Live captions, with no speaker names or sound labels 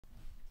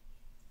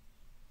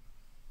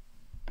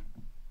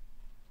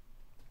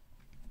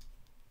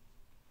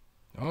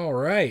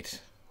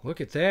right.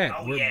 Look at that.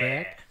 Oh, We're yeah.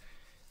 back.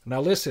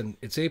 Now listen,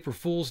 it's April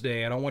Fool's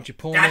Day. I don't want you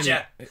pulling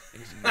Gotcha.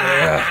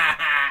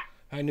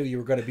 I knew you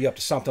were going to be up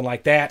to something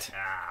like that.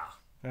 Oh,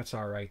 That's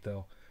all right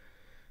though.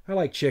 I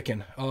like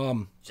chicken.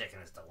 chicken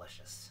is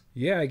delicious.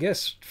 Yeah, I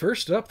guess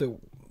first up, the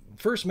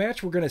first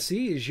match we're going to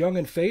see is Young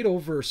and Fatal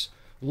versus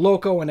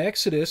Loco and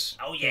Exodus.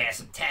 Oh yeah,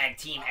 some tag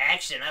team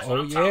action. That's what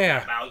I'm talking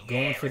about.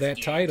 Going yeah, for let's that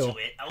get title. into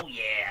it. Oh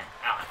yeah.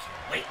 Oh, I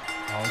can't wait.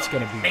 Oh, it's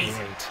going to be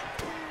amazing. great.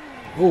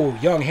 Ooh,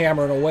 Young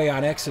hammering away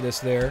on Exodus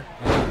there.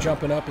 And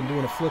jumping up and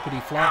doing a flippity Oh,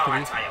 I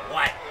floppity. tell you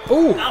what.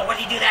 Ooh! Oh,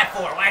 what'd he do that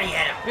for? Why'd he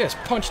hit him? Yes,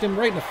 punched him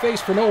right in the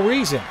face for no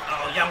reason.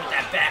 Oh, Young with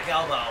that back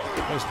elbow.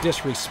 That's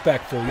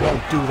disrespectful. You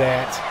don't do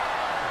that.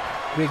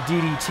 Big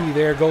DDT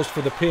there, goes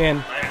for the pin.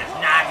 Right on his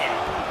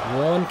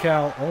noggin. 1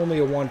 count, only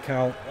a 1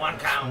 count. 1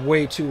 count.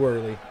 Way too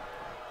early.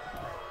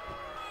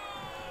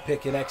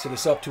 Picking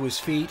Exodus up to his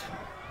feet.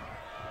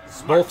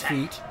 Both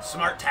feet.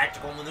 Smart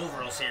tactical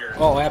maneuvers here.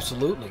 Oh,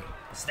 absolutely.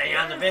 Stay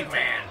on the big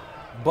man.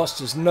 Busts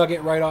his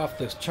nugget right off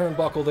the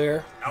turnbuckle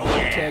there. Oh,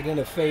 yeah. Tag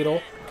into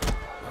Fatal.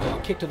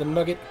 Kick to the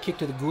nugget, kick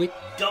to the grit.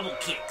 Double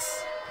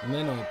kicks. And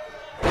then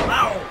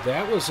Wow.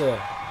 that was a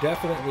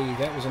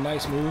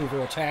nice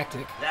maneuver, a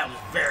tactic. That was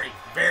very,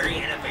 very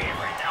innovative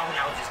right there. Oh,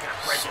 now we're just going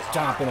to break his arm.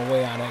 Stomping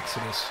away on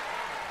Exodus.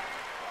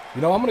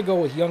 You know, I'm going to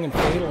go with Young and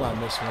Fatal on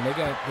this one. They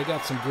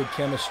got some good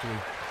chemistry.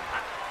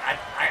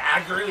 I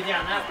agree with you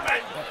on that,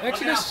 but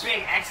Exodus, look at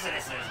how big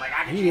Exodus is. Like,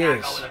 I could he not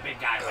is. go with a big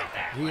guy like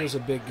that. He like, is a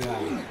big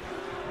guy.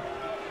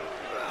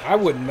 I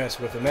wouldn't mess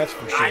with him, that's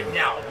for sure.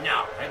 No.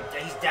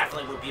 He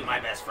definitely would be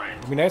my best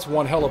friend. I mean, that's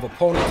one hell of a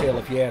ponytail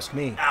if you ask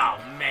me. Oh,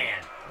 man.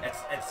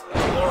 It's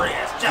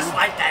glorious. Just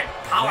like that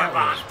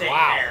powerbomb thing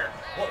wow. there.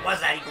 What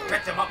was that? He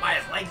picked him up by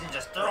his legs and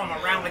just threw him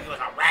around like he was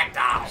a rag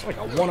doll. It's like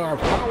a one-arm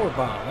power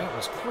bomb. That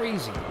was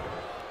crazy.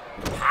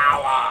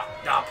 Power.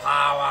 The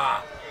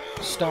power.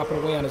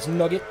 Stomping away on his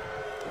nugget.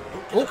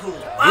 Cool.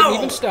 Didn't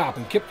even stop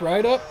him. Kicked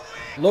right up.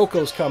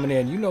 Loco's coming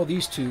in. You know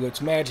these two. It's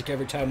magic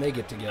every time they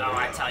get together. Oh,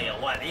 I tell you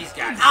what. These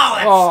guys. Oh,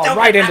 that's Oh, stupid.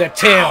 right into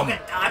Tim.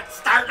 I'm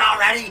starting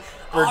already.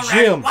 Or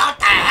Already? Jim. What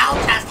the hell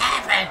just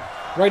happened?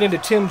 Right into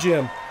Tim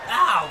Jim.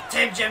 Oh,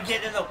 Tim Jim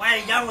getting in the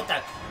way. Young with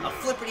a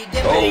flippity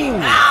dippity.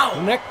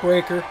 Ow! Neck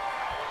breaker.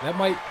 That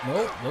might.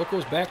 Nope.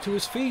 Loco's back to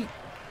his feet.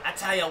 I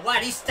tell you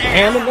what, he's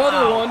standing. And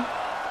another one.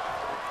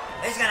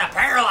 He's gonna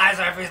paralyze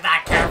him if he's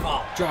not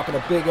careful. Dropping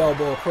a big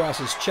elbow across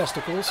his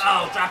chesticles.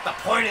 Oh, dropped the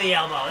point of the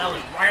elbow. That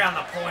was right on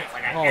the point,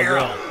 like an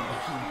arrow.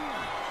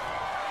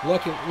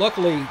 Yeah.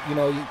 Luckily, you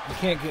know, you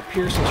can't get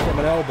piercings from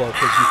an elbow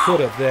because you could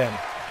have then.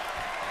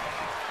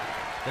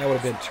 That would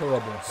have been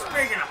terrible.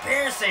 Speaking of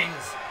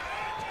piercings.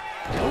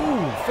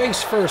 Ooh,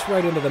 face first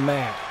right into the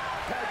mat.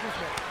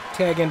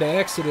 Tag into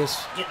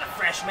Exodus. Getting a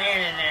fresh man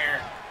in there.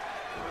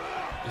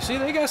 You see,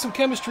 they got some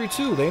chemistry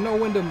too. They know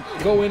when to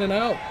go in and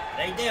out.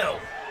 They do.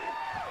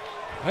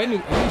 I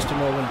used to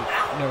know when to.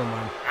 Never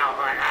mind.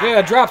 Ow.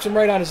 Yeah, drops him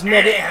right on his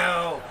nugget.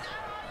 Anywho.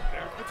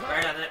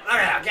 Right on the, look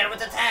at him, get him with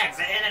the tags,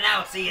 in and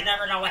out, so you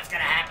never know what's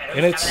gonna happen.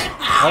 And it's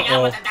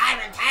yeah, with the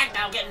diamond tag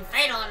now, getting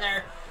Fatal in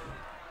there.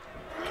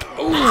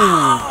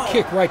 Ooh,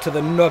 kick right to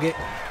the nugget.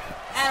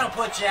 That'll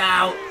put you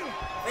out.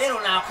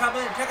 Fatal now, come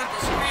in and pick up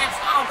the scraps.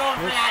 Oh,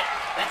 going for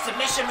that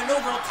submission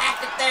maneuver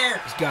tactic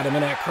there. He's got him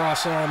in that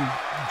cross arm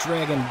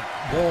dragon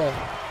ball.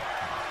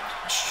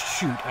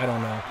 Shoot, I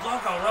don't know.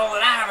 Loco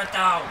rolling out of it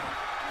though.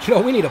 You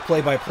know, we need a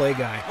play-by-play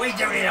guy. We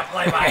do need a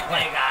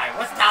play-by-play guy.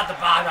 What's Todd the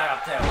Bob right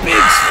up to?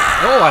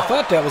 Oh, I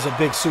thought that was a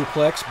big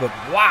suplex, but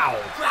wow.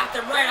 Dropped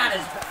him right on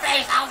his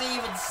face. How's he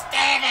even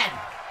standing?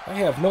 I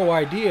have no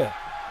idea.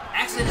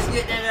 Exodus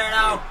getting in there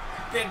now.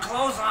 Big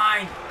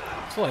clothesline.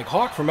 It's like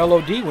Hawk from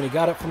LOD when he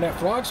got up from that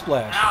frog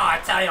splash. Oh,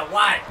 I tell you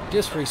what.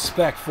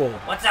 Disrespectful.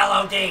 What's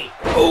LOD?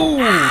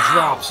 Ooh,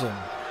 drops him.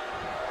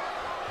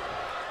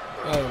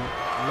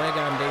 Leg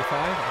on day 5?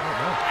 I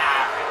don't know.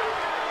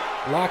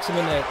 Locks him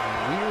in that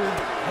weird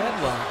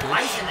headlock.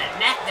 Slice in the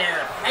neck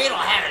there. Fatal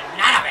having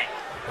none of it.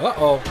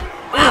 Uh-oh.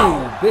 Wow.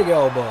 Ooh, big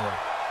elbow.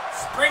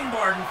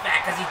 Springboard, in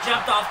fact, because he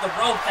jumped off the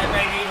rope. That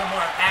made it even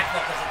more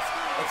impactful because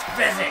it's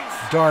physics.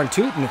 Darn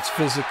tootin', it's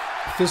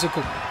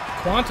physical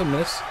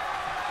quantumness.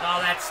 All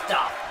that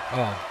stuff.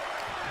 Oh,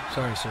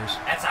 sorry, sirs.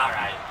 That's all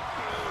right.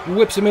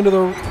 Whips him into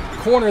the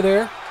corner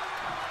there.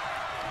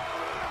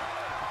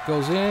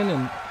 Goes in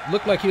and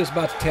looked like he was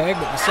about to tag,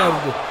 but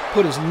decided to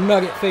put his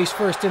nugget face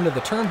first into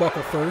the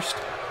turnbuckle first.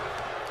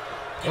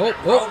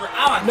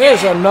 Oh,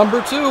 there's a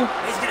number 2. He's going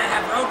to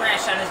have road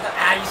rash on his...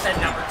 you said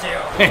number 2.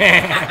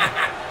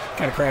 What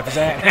kind of crap is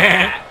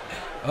that?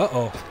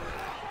 Uh-oh.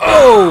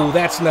 Oh,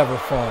 that's never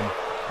fun.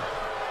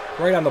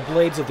 Right on the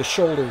blades of the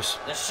shoulders.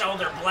 The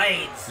shoulder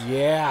blades.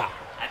 Yeah.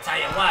 I tell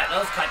you what,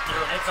 those cut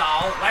through and it's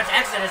all... What's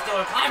Exodus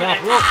doing? Climbing Top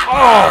the rope. top.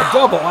 Oh,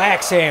 double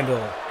axe handle.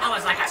 That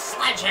was like a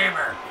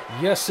sledgehammer.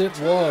 Yes, it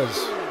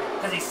was.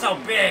 Because he's so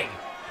big.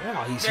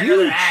 Yeah, he's Bigger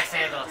than huge. an axe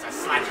handle, it's a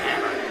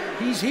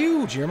sledgehammer. He's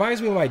huge. He reminds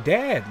me of my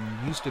dad.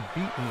 He used to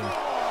beat me.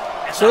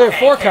 It's So there, okay,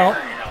 4 can't count.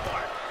 hurt you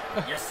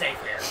no more. You're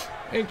safe here.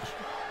 Thank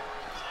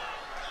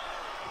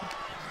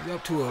you.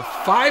 Up to a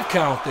 5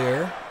 count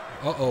there.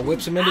 Uh-oh,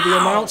 whips him into the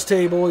announce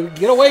table.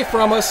 Get away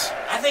from us.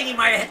 I think he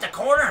might have hit the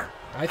corner.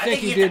 I think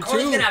he did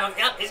too.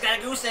 Yep, he's got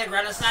a goose egg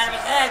right on the side of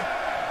his head.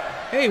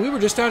 Hey, we were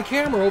just on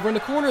camera over in the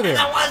corner there.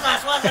 That was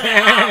us, wasn't it?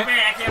 Oh, man,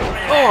 I can't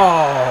believe that.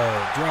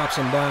 Oh, drops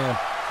him down.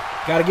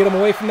 Got to get him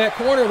away from that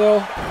corner,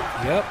 though.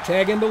 Yep,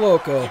 tag into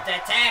Loco. Get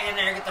that tag in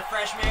there, get the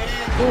fresh made in.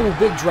 Ooh,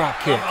 big drop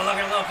kick. Loco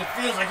looking a little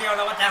confused, like you don't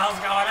know what the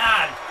hell's going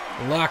on.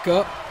 Lock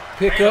up,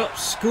 pick up,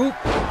 scoop.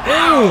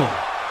 Boom!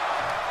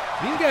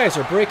 These guys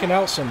are breaking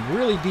out some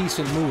really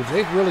decent moves.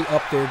 They've really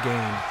upped their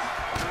game.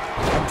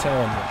 I'm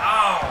telling you.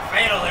 Oh,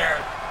 fatal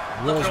there.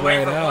 Rolls Looking away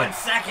right for out. 1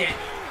 second.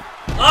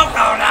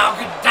 Loco now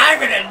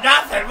diving at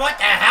nothing. What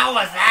the hell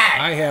was that?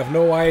 I have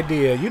no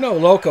idea. You know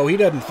Loco, he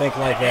doesn't think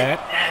like that.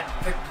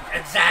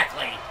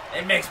 Exactly.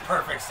 It makes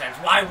perfect sense.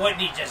 Why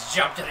wouldn't he just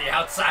jump to the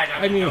outside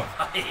on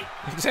nobody?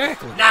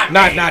 Exactly. Not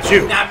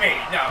you. Not me,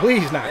 no.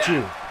 Please, not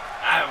you.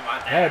 I don't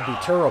want that. That'd be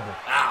terrible.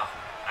 Ow.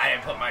 I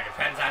didn't put my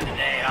defense on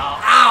today at all.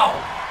 Ow!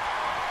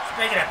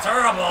 Speaking of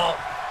terrible,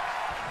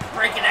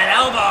 breaking that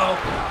elbow.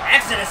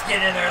 Exodus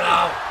get in there,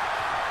 though.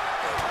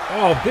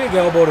 Oh, big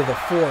elbow to the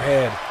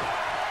forehead.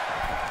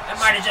 That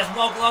might have just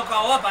woke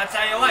Loco up. I'll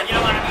tell you what, you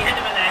don't want to be hitting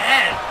him in the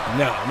head.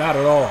 No, not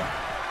at all.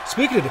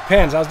 Speaking of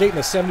depends, I was dating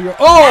a 70-year-old.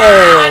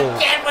 Oh!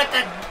 Again with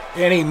the...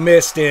 And he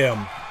missed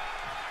him.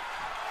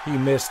 He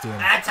missed him.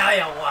 I tell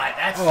you what,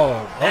 that's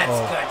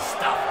good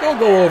stuff. Don't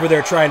go over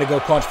there trying to go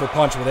punch for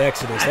punch with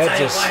Exodus. I tell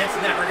you what, it's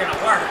never going to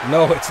work.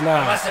 No, it's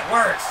not. Unless it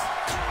works.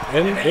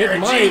 And you're it a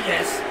might.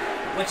 Genius,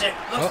 which it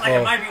looks like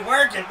it might be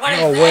working. What is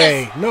no this?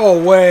 way. No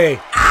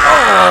way.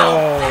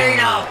 Oh!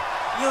 Fatal.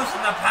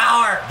 Using the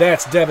power.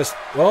 That's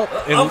devastating. Well,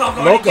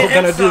 Loco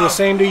gonna do the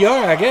same to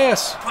Young, I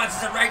guess. Punches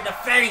him right in the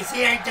face.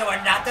 He ain't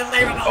doing nothing.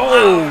 Leave him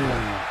alone.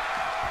 alone.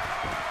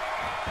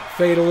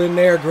 Fatal in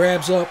there,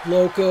 grabs up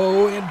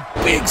Loco, and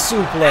big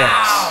suplex.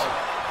 Ow.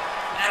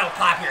 That'll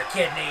pop your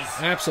kidneys.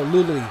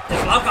 Absolutely.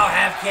 Does Loco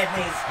have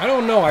kidneys? I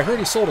don't know. I heard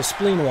he sold a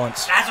spleen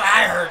once. That's what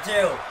I heard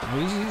too.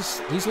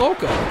 He's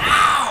Loco.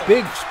 Ow.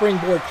 Big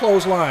springboard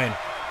clothesline.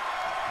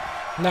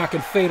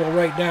 Knocking Fatal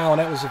right down.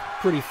 That was a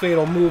pretty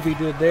fatal move he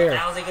did there. What the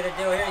hell's he gonna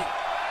do here?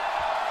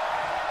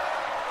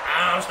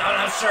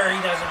 I'm sure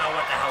he doesn't know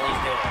what the hell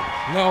he's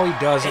doing. No, he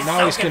doesn't.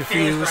 Now he's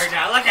confused. Right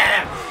now. Look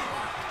at him.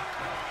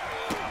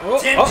 Oh,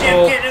 Tim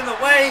Jim getting in the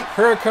way.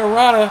 Hurricane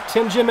Rana.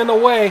 Tim Jim in the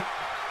way.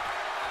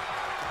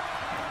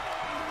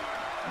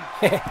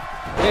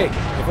 Hey,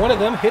 if one of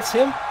them hits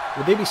him,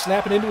 would they be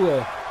snapping into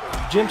a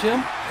Jim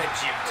Tim? The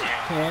Jim Tim.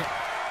 Yeah.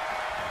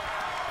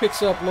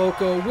 Picks up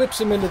Loco, whips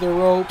him into the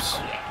ropes,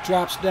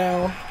 drops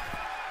down,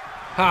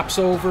 hops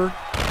over,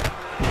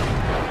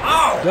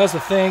 does the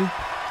thing.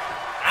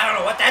 I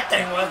don't know what that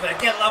thing was, but it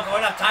gave Loco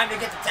enough time to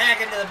get the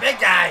tag into the big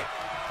guy.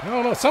 I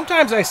don't know.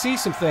 Sometimes I see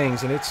some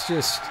things, and it's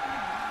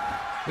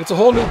a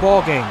whole new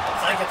ball game.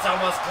 It's like it's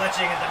almost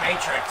glitching in the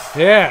Matrix.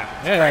 Yeah,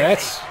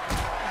 that's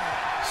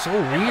so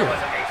weird. It was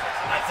a Matrix.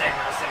 I'm not saying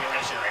we're in a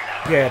simulation right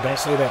now. Yeah, don't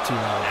say that too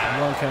loud.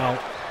 One count.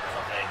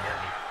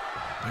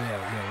 Yeah,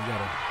 we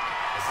gotta.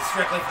 This is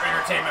strictly for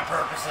entertainment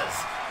purposes.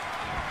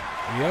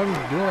 Young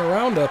doing a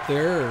round up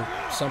there or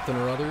something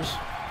or others.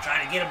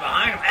 Trying to get him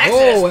behind him.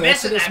 Exodus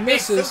missing that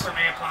misses. big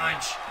Superman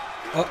punch.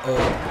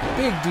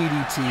 Big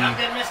DDT. Young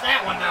didn't miss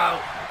that one though.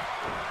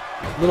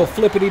 Little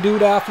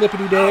flippity-doo-dah,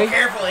 flippity-day. Oh,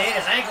 careful, he hit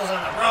his ankles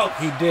on the rope.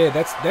 He did.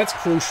 That's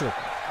crucial.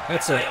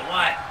 That's I tell you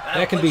what,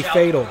 that can be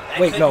fatal.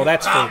 Wait, no,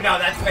 that's fatal. No,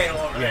 that's fatal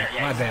over there.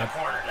 Yeah, my bad. In the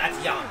corner.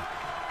 That's Young.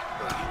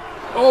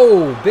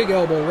 Oh, big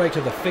elbow right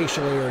to the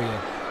facial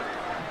area.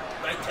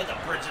 Right to the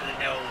bridge of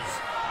the nose.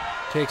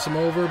 Takes him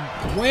over.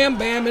 Wham,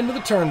 bam, into the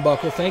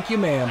turnbuckle. Thank you,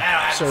 ma'am.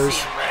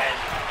 Sirs.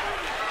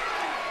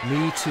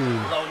 Me too.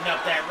 Loading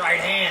up that right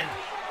hand.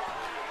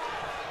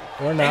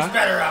 Or not. He's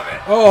better of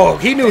it. Oh,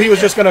 he knew he was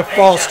just going to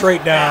fall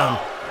straight down.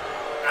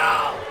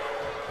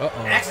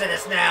 Uh-oh.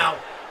 Exodus now.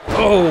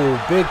 Oh,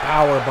 big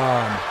power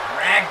bomb.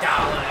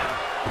 Ragdolling him.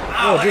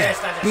 Oh,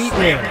 just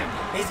beating him.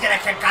 He's going to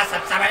concuss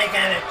him. Somebody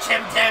get a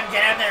Tim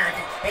get in there.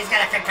 He's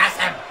going to concuss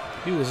him.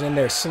 He was in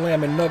there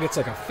slamming nuggets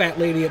like a fat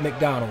lady at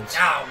McDonald's.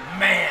 Oh,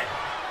 man.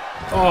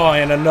 Oh,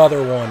 and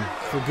another one.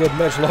 For good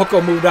measure.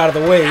 Loco moved out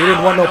of the way. He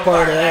didn't want no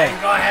part of that.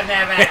 Go ahead and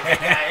have it.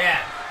 Yeah.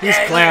 He's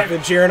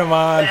clapping, cheering him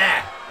on.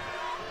 Yeah.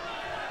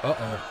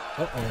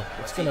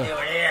 What's he doing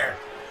here?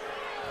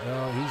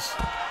 Well, he's...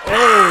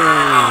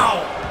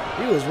 Oh!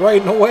 He was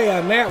riding away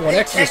on that one.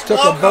 Exodus took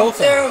them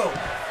both out.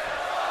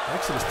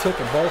 Exodus took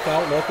them both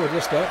out. Loco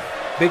just up.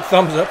 Big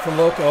thumbs up from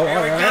Loco.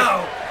 Here we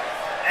go.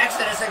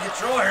 Exodus in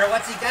control here.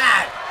 What's he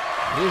got?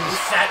 He's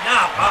setting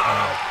up.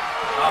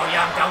 Oh,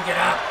 Young, don't get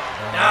up.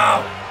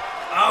 No.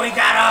 Oh, he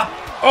got up.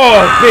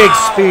 Oh, big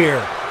spear.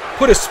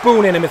 Put a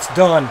spoon in him. It's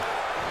done.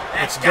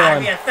 That's gotta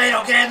be a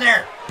Fatal. Get in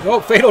there. No,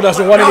 Fatal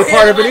doesn't want any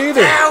part of it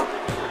either.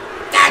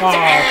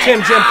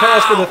 Tim Jim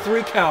calls for the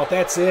 3 count.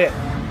 That's it.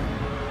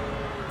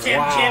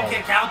 Tim Jim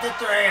can count to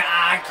 3.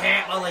 I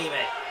can't believe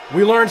it.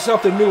 We learn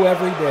something new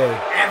every day.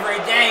 Every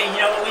day.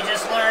 You know what we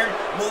just learned?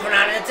 Moving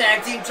on to the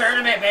tag team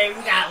tournament, baby.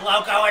 We got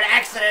Loco and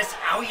Exodus.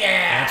 Oh,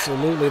 yeah.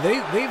 Absolutely.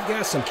 They've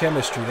got some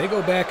chemistry. They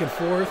go back and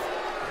forth.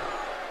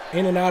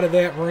 in and out of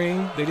that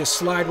ring. They just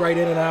slide right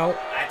in and out.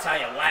 I tell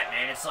you what,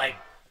 man, it's like,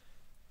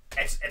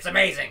 it's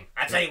amazing.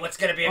 I tell you what's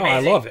going to be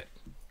amazing. Oh, I love it.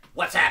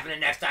 What's happening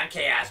next on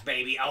Chaos,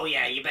 baby? Oh,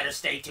 yeah, you better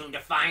stay tuned to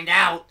find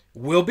out.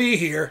 We'll be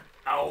here.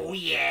 Oh,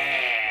 yeah.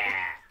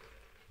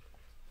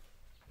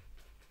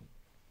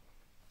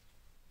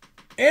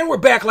 And we're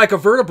back like a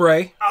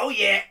vertebrae. Oh,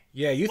 yeah.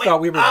 Yeah, you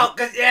thought we were... Oh,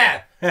 cause,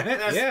 yeah.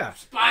 Yeah.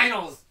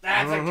 Spinals.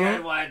 That's a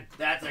good one.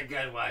 That's a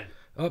good one.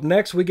 Up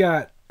next, we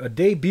got a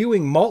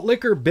debuting Malt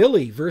Liquor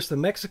Billy versus the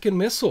Mexican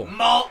Missile.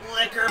 Malt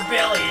Liquor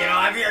Billy. You know,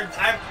 I've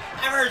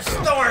heard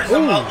stories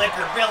of Malt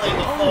Liquor Billy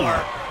before.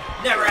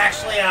 Never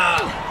actually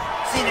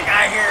seen a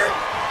guy here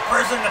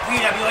person in the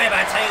PWA,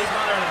 but I tell you, he's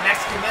going to the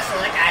Mexican Missile.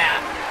 That guy,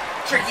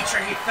 tricky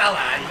fella.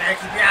 You better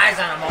keep your eyes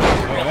on him.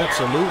 Oh,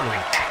 absolutely.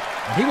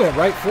 And he went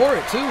right for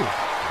it, too.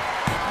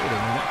 Wait a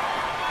minute.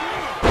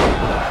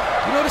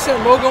 You notice that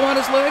logo on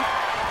his leg?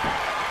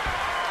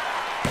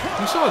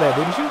 You saw that,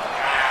 didn't you? I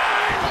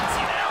didn't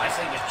see that. All I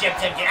saw was Jim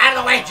Tim. Get out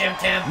of the way, Jim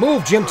Tim.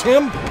 Move, Jim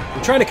Tim.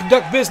 We're trying to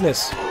conduct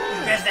business.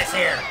 Business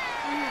here.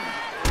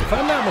 If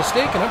I'm not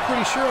mistaken, I'm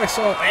pretty sure I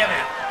saw... Wait a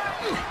minute.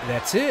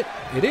 That's it.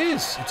 It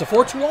is. It's a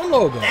 421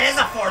 logo. That is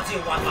a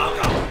 421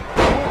 logo.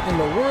 What in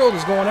the world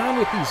is going on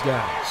with these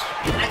guys?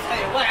 I tell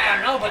you what, I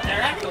don't know, but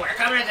they're everywhere.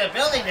 Coming into the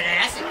building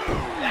today, I seen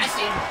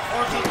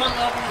 421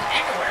 logos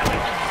everywhere. Like,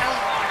 what the hell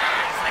is going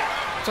on?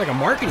 It's like a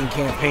marketing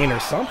campaign or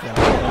something. I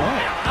I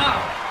don't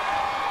know.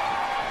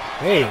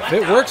 Hey, if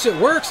it works, it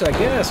works, I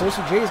guess.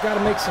 OCJ's got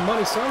to make some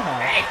money somehow.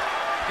 Hey,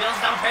 bills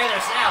don't pay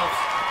themselves.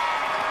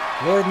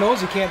 Lord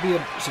knows he can't be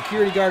a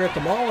security guard at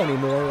the mall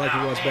anymore like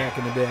he was back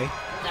in the day.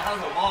 What the hell's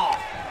a mall?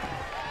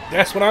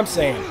 That's what I'm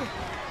saying.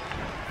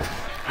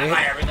 I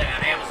buy everything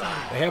on Amazon.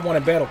 They have one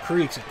in Battle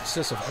Creek. It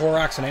consists of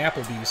Horrocks and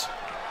Applebee's.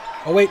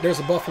 Oh, wait, there's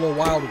a Buffalo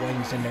Wild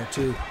Wings in there,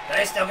 too. Do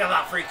they still give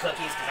out free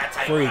cookies? Because I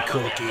tell you Free what, I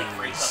love cookies. a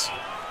free cookie.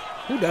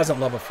 Who doesn't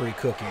love a free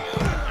cookie?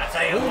 I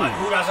tell you what,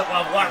 who doesn't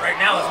love what right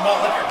now is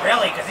Malt Liquor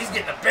Billy, because he's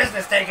getting the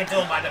business taken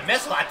to him by the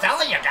Missile. I'm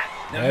telling you, guys.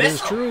 The That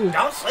is Missile. true.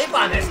 Don't sleep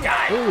on this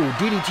guy. Ooh,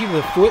 DDT to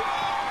the foot.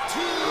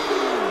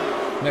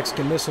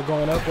 Mexican Missile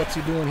going up. What's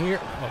he doing here?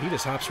 Oh, he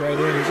just hops right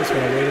in. He's just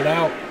going to wait it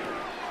out.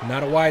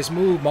 Not a wise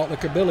move. Malt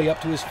Liquor Billy up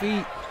to his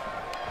feet.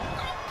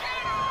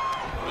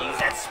 Use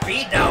that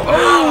speed, though.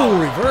 Oh,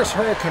 reverse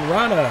Hurricane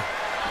Rana.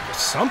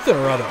 Something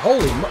or other.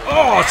 Holy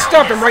oh,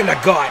 stuffed him right in the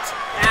gut.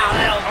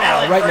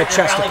 Ow, right in the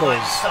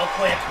chesticles. So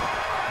quick.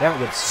 That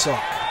would suck.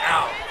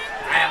 Ow.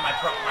 I have my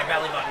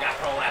belly button got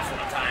prolapsed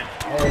one time.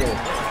 Oh, this is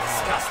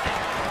disgusting.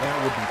 That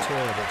would be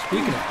terrible.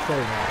 Speaking of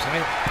prolapse,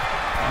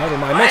 never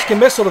mind. Mexican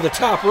Missile to the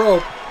top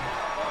rope.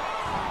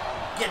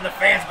 Getting the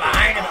fans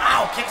behind him.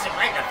 Ow, kicks him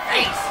right in the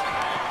face.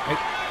 Hey,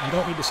 you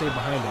don't need to say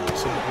behind him.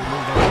 Say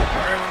remove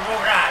that.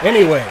 Remove it on.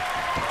 Anyway.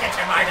 Get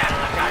your mind out of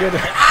the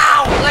gut.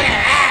 Ow, look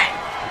at that.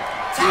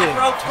 Top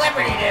rope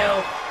clippity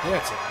do.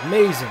 That's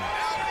amazing.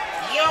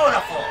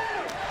 Beautiful.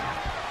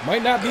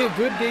 Might not be a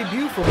good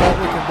debut for Malt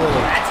Liquor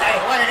Billy. I tell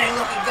you what, it ain't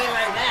looking good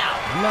right now.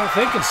 I'm not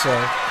thinking so.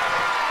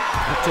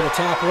 Up to the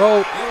top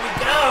rope. Here we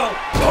go.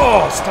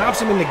 Oh,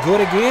 stops him in the gut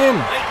again.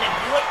 Right in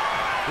the gut.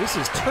 This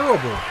is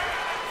terrible.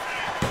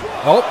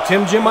 Oh,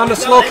 Tim Jim on the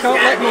slow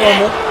count like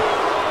normal.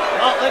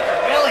 Malt Liquor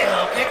Billy,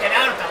 though, kicking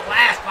out at the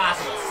last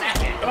possible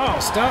second. Oh,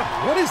 stop.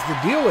 What is the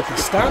deal with the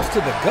stops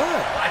to the gut?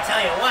 Well, I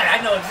tell you what, I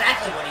know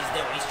exactly what he's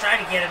doing. He's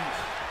trying to get him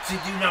to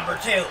do number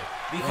 2.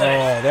 Because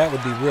oh, that would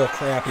be real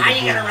crappy. How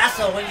you gonna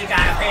wrestle when you got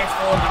a pants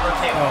full of number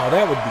 2? Oh,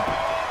 that would be.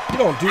 You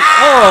don't do.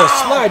 Oh,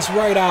 slides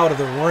right out of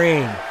the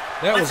ring.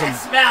 That What's that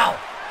smell?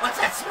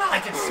 What's that smell?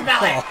 I can smell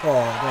it.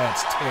 Oh,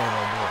 that's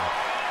terrible.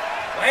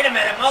 Wait a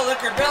minute, Malt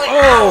Liquor Billy.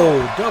 Oh,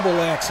 double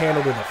axe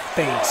handle to the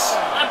face.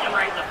 Left him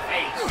right in the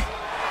face.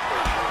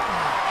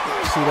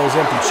 See those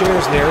empty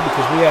chairs there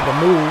because we had to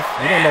move.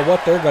 We don't know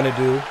what they're gonna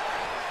do.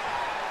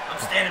 I'm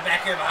standing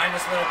back here behind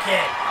this little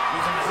kid,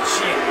 using him as a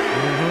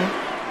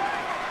shield.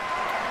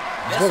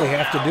 That's what we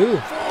have to do. You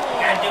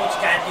gotta do what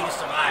you gotta do to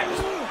survive. This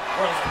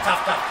world's a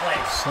tough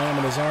place.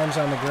 Slamming his arms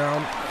on the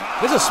ground.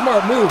 This is a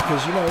smart move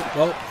because, you know,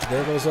 well,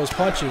 there goes those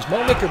punches.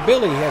 Malt Liquor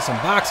Billy has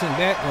some boxing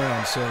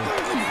background, so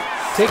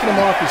taking him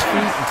off his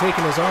feet and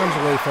taking his arms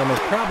away from him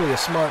is probably a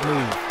smart move.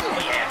 Oh,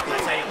 yeah. I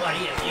tell you what,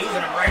 he is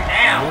using him right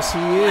now. Yes, he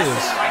is.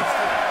 Right to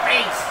the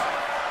face.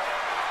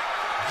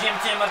 Jim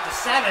Tim up to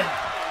 7.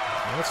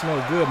 That's no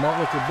good. Malt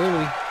Liquor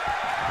Billy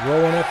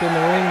rolling up in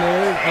the ring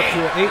there, up to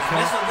an 8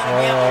 count.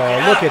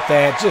 Oh, look at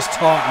that. Just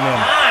taunting him.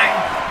 9.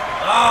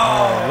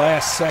 Oh,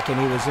 last second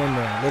he was in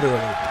there,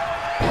 literally.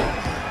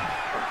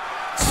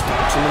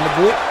 Stops him in the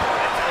gut. I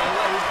tell you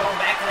what, he's going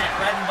back to that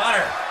bread and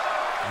butter.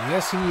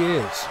 Yes, he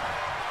is.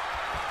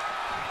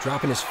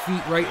 Dropping his feet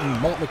right in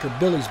Malt Liquor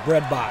Billy's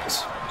bread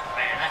box.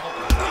 Man, I hope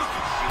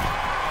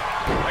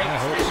I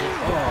hope so.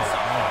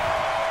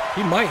 Oh,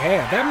 he might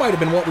have. That might have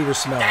been what we were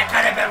smelling. That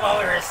could have been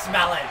what we were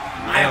smelling.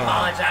 I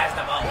apologize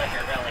to Malt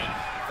Liquor Billy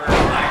for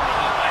reminding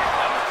me he might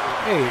have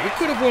number 2. Hey, it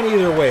could have went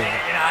either way.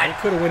 You know, It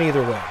could have went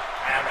either way.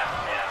 I don't know.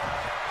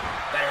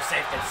 Yeah. Better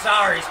safe than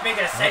sorry.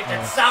 Speaking of safe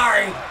than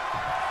sorry,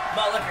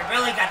 Malt Liquor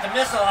Billy got the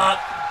missile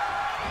up.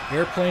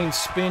 Airplane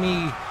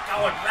spinny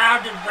Going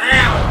round and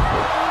round.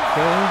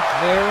 Okay,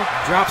 there.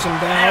 Drops him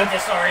down. That'll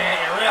disorient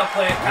you real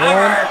quick.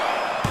 Cover.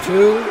 1,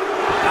 2.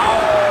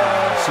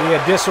 Oh. See a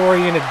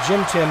disoriented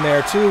Jim Tim there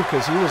too,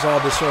 because he was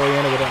all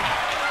disoriented with a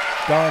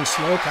darn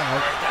slow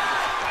count.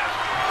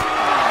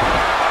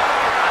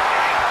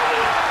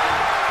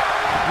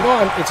 You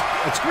know,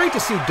 it's great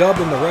to see Dub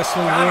in the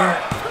wrestling ring.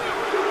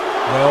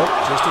 No,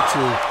 just a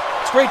 2.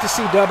 It's great to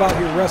see Dub out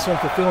here wrestling,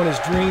 fulfilling his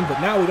dream, but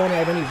now we don't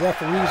have any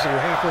referees that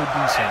are halfway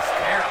decent. That's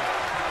terrible.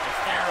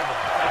 It's terrible.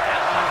 Like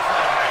that one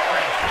side of my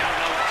friends, you don't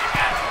know what you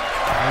got to look.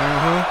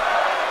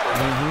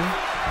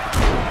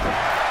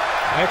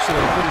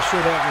 Actually, I'm pretty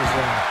sure that was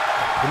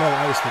Vanilla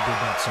Ice that did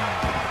that song.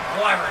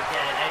 Whoever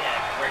did it, they did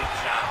a great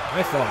job.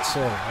 I thought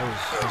so.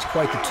 It was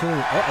quite the tune.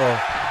 Uh-oh.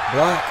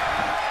 Block.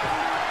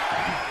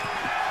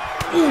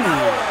 Ooh,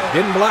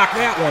 didn't block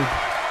that one.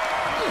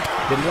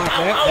 Didn't block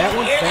that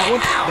one.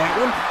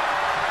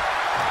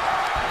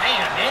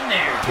 Man, in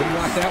there. Didn't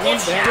block that one.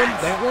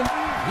 That one.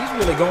 He's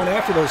really going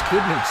after those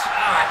kidneys. Oh,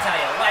 I tell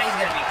you what, he's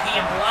going to be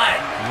peeing blood.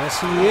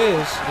 Yes, he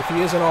is, if he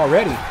isn't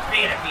already.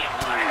 Speaking of peeing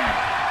blood.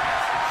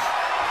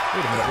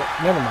 Wait a minute.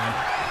 Never mind.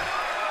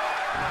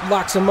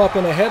 Locks him up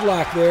in a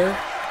headlock there.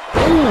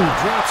 Ooh,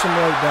 drops him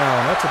right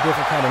down. That's a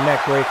different kind of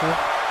neck breaker.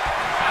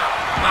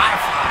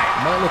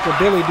 Modified. Malt Liquor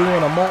Billy doing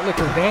a Malt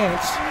Liquor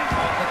dance.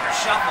 Malt Liquor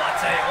shuffle, I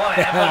tell you what.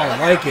 That Malt I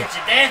like Liquor it. Get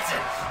you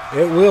dancing.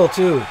 It will,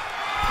 too.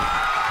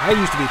 I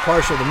used to be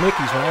partial to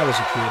Mickey's when I was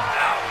a kid.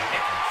 Oh,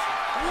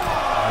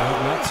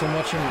 Mickey's. Not so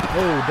much in...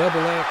 Oh,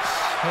 double X,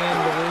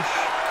 handle-ish.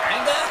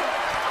 Kinda?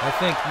 I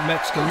think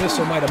Mexican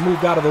Missile might have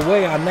moved out of the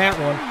way on that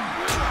one.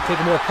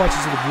 Taking more punches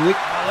of the Greek.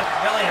 Malt Liquor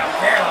Billy don't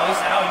care, though. He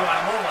said, oh, you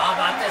want to move? How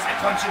about this? I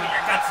punch you in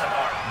your guts some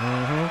more.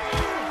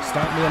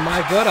 Stomp me in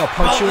my gut, I'll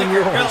punch you in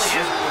yours. Malt Liquor Billy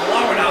is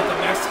blowing out the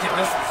Mexican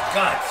Missile's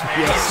guts,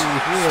 man. Yes, he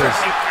is.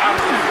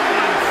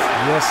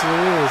 Yes, it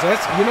is.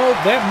 That's, you know,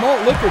 that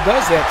malt liquor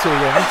does that to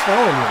you. I'm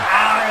telling you.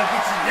 It'll get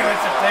you doing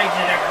some things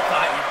you never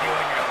thought you'd do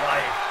in your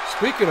life.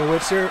 Speaking of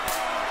which, there.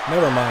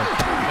 Never mind.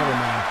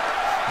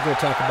 I'm going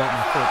to talk about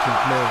my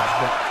 14th marriage,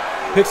 but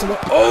picks him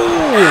up. Oh!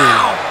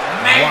 Ow,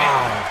 man.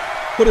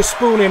 Wow. Put a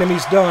spoon in him.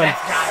 He's done.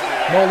 That's gotta be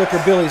it. Malt Liquor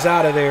Billy's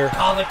out of there.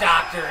 Call the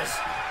doctors.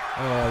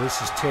 Oh,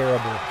 this is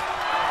terrible.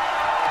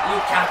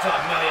 You count to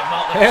a million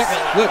Malt Liquor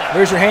Billy. Look,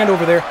 there's your hand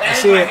over there. I That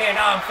is see my it. hand.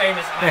 Oh, I'm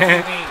famous on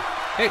my TV.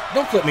 Hey,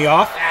 don't flip me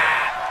off.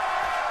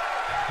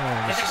 Oh,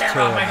 Get this the is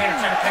camera off my terrible. hand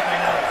and try to pick my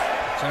nose.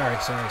 Sorry.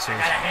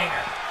 I got a hanger.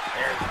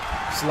 There.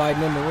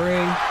 Sliding in the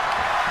ring.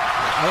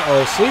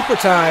 Uh-oh, sleeper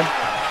time.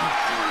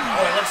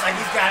 Oh, it looks like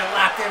he's got it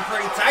locked in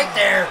pretty tight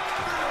there.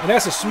 And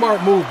that's a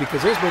smart move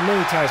because there's been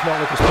many times Malt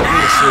Liquor's put me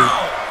to sleep.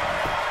 Ow!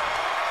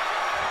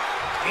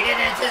 He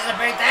didn't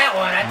anticipate that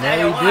one, I tell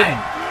No, you he what. didn't.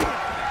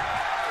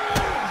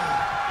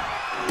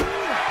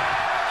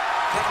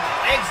 Kicking the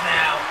legs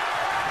now.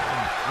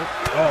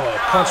 Oh,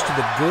 punch to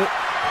the gut.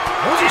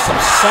 Those are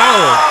some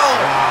solid.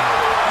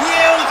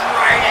 Huge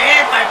right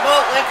hand by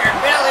Malt Liquor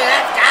Billy.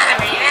 That's gotta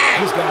be it.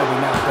 He's got to be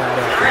knocked out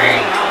after Three.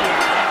 that. Oh,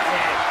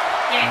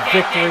 yeah, that's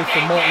it. Victory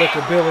for Malt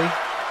Liquor Billy.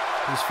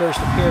 His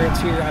first appearance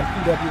here on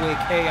PWA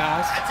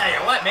Chaos. I tell you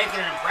what, making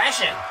an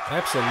impression.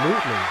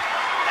 Absolutely.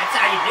 That's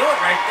how you do it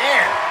right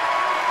there.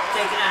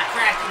 Taking on a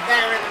crafty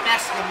veteran, the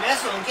Mexican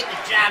Missile, and getting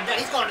the job done.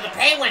 He's going to the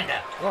pay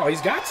window. Oh,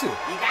 he's got to.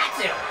 You got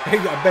to.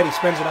 I bet he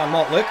spends it on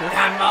Malt Liquor.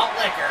 On Malt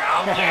Liquor.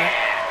 Oh, yeah.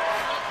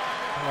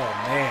 Oh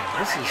man,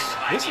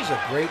 this is a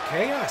great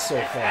chaos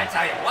so far. I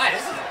tell you what,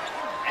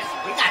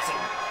 we got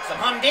some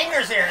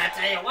humdingers here. I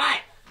tell you what,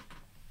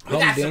 we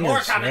got some more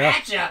coming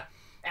at you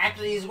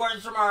after these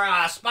words from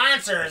our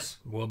sponsors.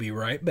 We'll be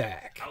right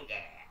back. Oh yeah.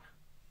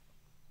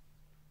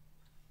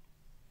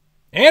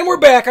 And we're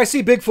back. I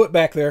see Bigfoot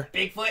back there.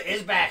 Bigfoot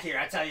is back here.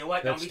 I tell you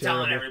what, don't be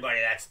telling everybody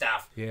that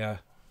stuff. Yeah.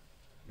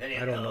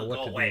 Then I don't know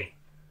what to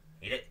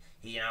do.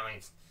 You know,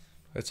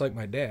 That's like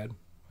my dad.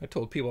 I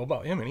told people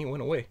about him and he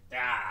went away.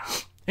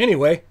 Ah.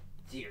 Your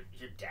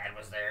dad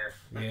was there.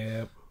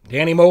 Yeah.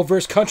 Danny Moe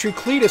versus Country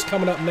Cletus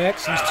coming up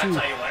next. These two. I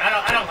tell you what,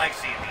 I don't like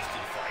seeing these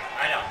two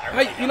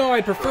fight. You know,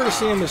 I'd prefer to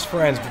see them as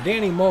friends, but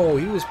Danny Moe,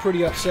 he was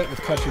pretty upset with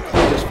Country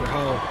Cletus for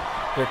how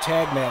their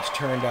tag match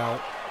turned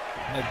out.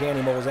 Like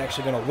Danny Moe was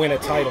actually going to win a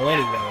title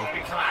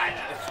anyway. Come on.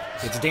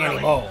 It's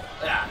Danny Moe.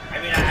 Yeah, I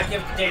mean, I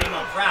give Danny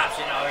Moe props,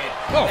 you know.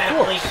 Oh, you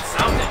gotta believe in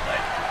something, but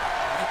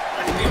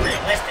let's be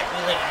realistic.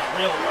 We live in a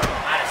real world,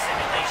 not a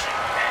simulation,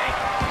 okay?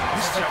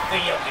 This isn't a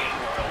video game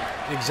world.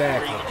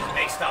 Exactly. Where you can just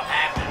make stuff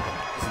happen.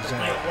 This is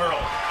the real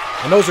world.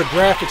 And those are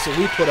graphics that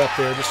we put up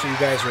there, just so you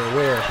guys are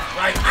aware.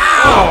 Right.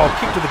 Oh,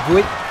 kick to the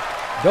gut.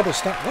 Double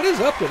stomp. What is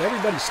up with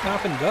everybody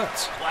stomping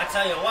guts? Well, I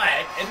tell you what,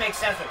 it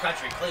makes sense with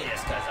Country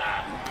Cletus, because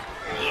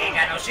he ain't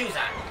got no shoes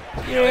on.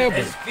 Yeah,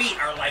 but his feet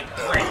are like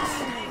bricks.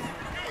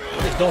 I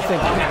just don't think.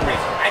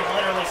 I've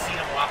literally seen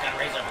him walk on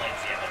razor blades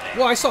the other day.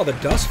 Well, I saw the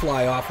dust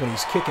fly off when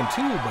he's kicking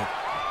too, but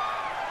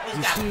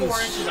he's got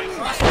 4 inches of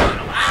crust on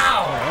him.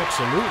 Wow! Oh,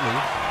 absolutely.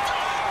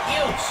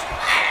 Huge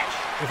splash.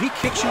 If he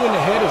kicks you in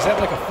the head, is that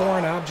like a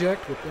foreign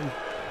object with them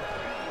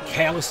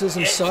calluses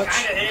and such?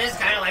 It is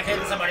kind of like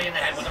hitting somebody in the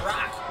head with a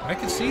rock. I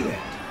can see that.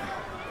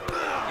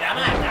 Yeah,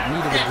 I'm not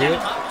Needed a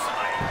grip.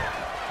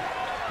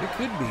 It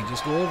could be.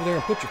 Just go over there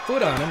and put your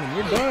foot on him, and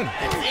you're done.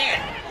 That's it.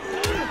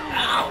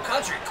 Oh,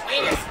 country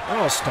Cletus.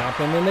 Oh, stomp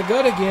him in the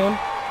gut again.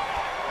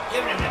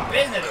 Giving him the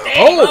business.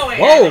 Oh,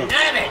 whoa. None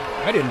of it.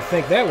 I didn't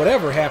think that would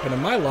ever happen in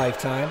my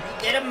lifetime.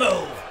 He did a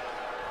move.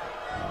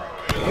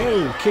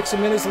 Oh, kicks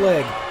him in his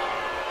leg.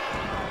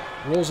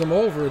 Rolls him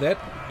over. That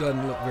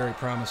doesn't look very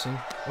promising.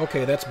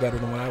 Okay, that's better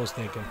than what I was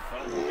thinking.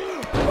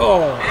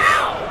 Oh.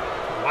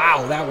 Ow.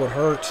 Wow, that would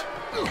hurt.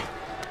 Put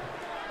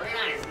it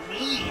on his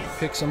knees.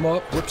 Picks him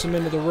up, whips him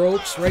into the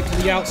ropes, right to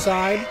the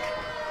outside.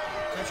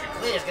 Country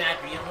Cletus gonna have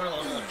to be in one of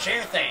those little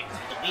chair things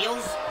with the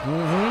wheels.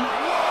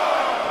 Mm-hmm.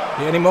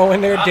 Danny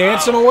in there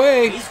dancing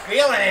away. He's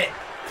feeling it.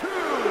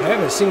 I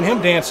haven't seen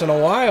him dance in a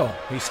while.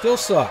 He still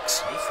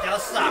sucks. He still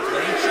sucks,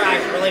 but he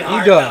tries really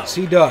hard. He does.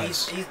 Though. He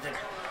does. He's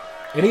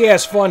and he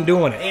has fun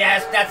doing it. He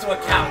has. That's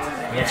what counts. Is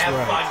if you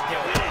have fun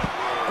doing it.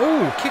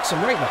 Oh, kicks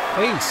him right in the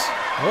face.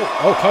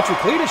 Oh, Country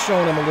Cletus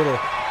showing him a little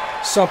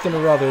something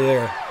or other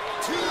there.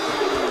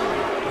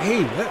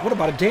 Hey, what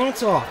about a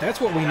dance-off? That's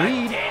what we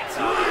need.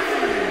 Dance-off.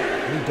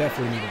 We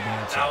definitely need a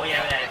dance-off. Oh, we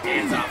haven't had a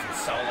dance-off in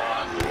so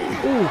long.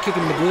 Ooh, kick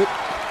him in the glute.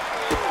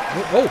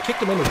 Oh, kicked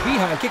him in his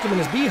behind, kicked him in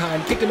his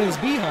behind, kicked him in his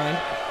behind.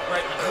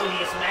 Right in the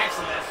gluteus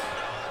maximus.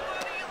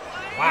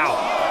 Wow.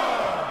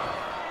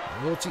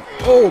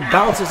 Oh,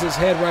 bounces his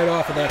head right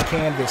off of that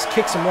canvas.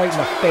 Kicks him right in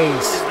the face.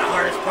 This is the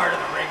hardest part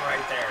of the ring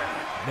right there.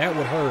 That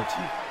would hurt.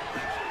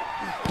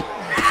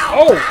 Ow.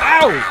 Oh,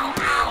 ow.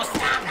 Ow,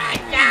 stop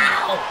right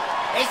now.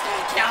 He's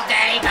gonna kill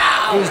Danny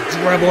Bo. He's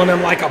dribbling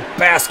him like a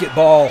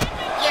basketball.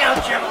 You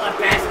don't dribble a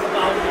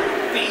basketball with your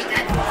feet.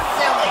 That's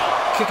silly.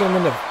 Kicking him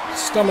in the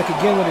stomach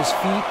again with his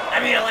feet.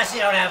 I mean, unless you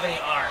don't have any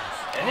arms.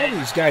 All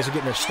these guys are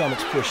getting their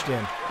stomachs pushed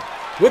in.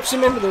 Whips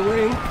him into the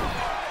ring.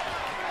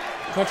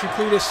 Country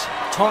Cletus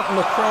taunting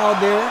the crowd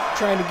there,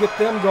 trying to get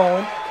them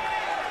going.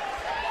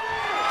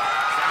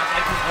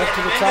 Up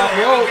to the top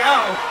rope.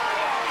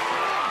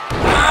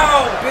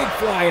 Oh! Big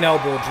flying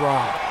elbow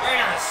drop.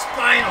 Right on the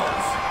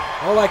spinals.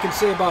 All I can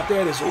say about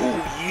that is,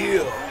 ooh,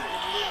 yeah.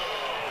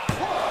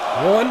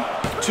 1,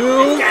 2.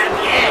 Nope,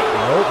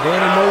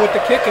 Danny Moe with the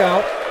kick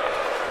out.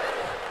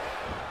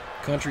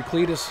 Country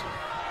Cletus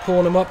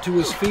pulling him up to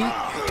his feet.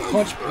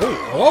 Punch.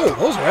 Oh,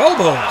 those are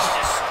elbows.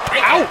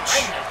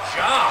 Ouch.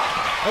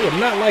 I would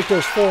not like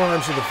those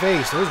forearms to the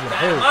face. Those would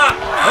hurt.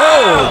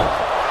 Oh,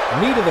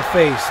 knee to the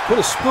face. Put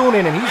a spoon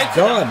in and he's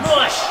done.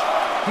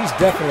 He's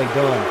definitely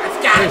done.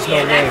 There's no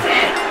way.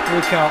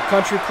 3 count.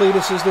 Country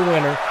Cletus is the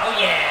winner. Oh,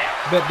 yeah.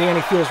 Bet Danny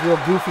feels real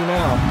goofy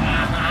now.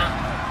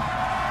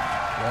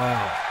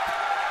 Wow.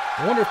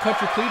 I wonder if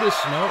Country Cletus,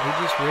 no,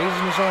 he's just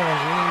raising his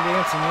arms. He ain't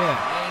dancing yet.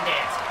 He ain't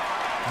dancing.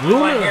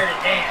 Here to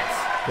dance.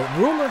 But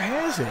rumor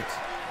has it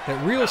that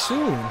real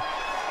soon,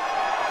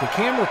 the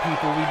camera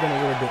people, we've been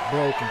a little bit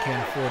broke and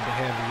can't afford to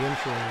have the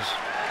intros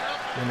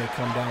when they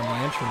come down the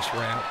entrance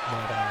ramp.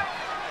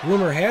 But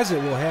rumor has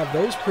it we'll have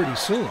those pretty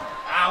soon.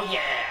 Oh,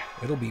 yeah.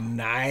 It'll be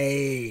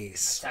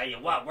nice. Tell you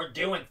what, we're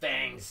doing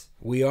things.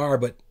 We are,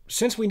 but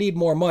since we need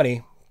more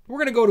money, we're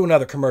going to go to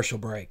another commercial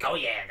break. Oh,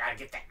 yeah, gotta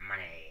get that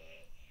money.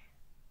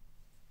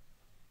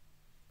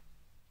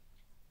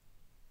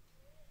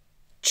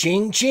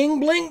 Ching, ching,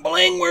 bling,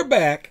 bling, we're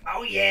back.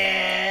 Oh,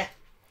 yeah.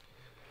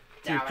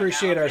 We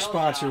appreciate our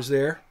sponsors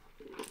there.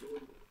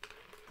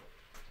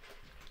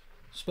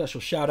 Special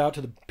shout out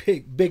to the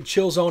big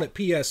chill zone at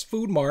PS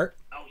Food Mart.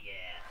 Oh,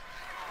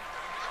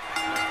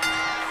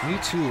 yeah. Me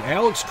too.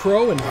 Alex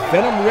Crow and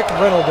Venom Rick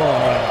Renol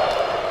going at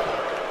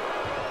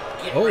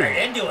it. Getting right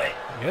into it.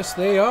 Yes,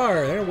 they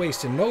are. They're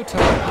wasting no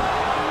time.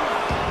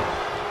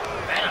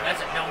 Venom,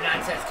 that's a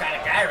no-nonsense kind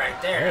of guy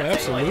right there. Oh,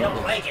 absolutely. He don't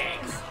play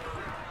games.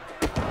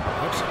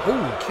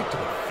 Oh, kick to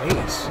the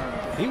face.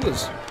 He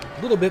was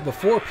a little bit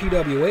before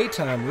PWA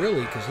time,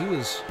 really, because he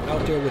was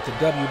out there with the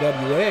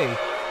WWA,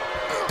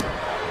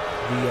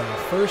 the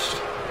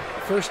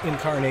first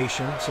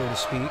incarnation, so to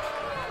speak.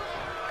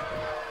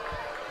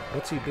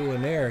 What's he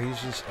doing there?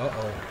 He's just,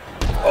 uh-oh.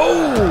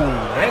 Oh,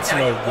 that's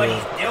no good. What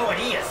he's doing,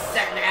 he is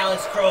setting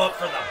Alex Crow up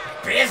for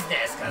the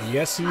business.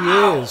 Yes, he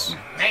is.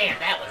 Man,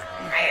 that was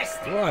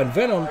nasty. Well, and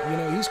Venom, you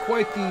know, he's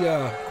quite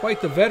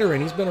the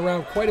veteran. He's been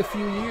around quite a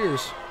few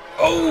years.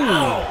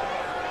 Oh!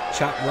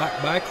 Chop block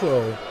by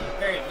Crow.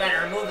 Very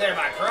veteran move there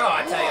by Crow,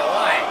 I tell you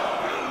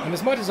what. And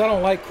as much as I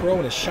don't like Crow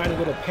and his shiny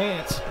little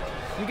pants,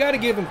 you got to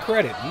give him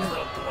credit.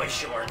 Little boy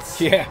shorts.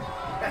 Yeah.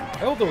 I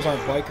hope those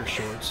aren't biker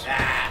shorts.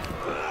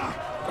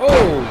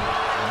 Oh!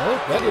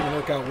 Nope, that didn't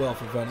work out well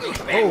for Venom.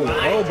 Oh,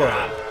 elbow.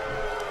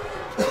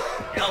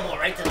 Elbow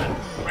right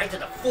to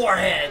the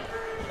forehead.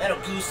 That'll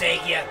goose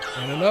egg you.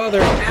 And another.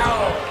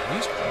 Ow!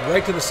 He's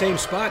right to the same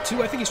spot,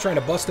 too. I think he's trying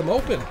to bust him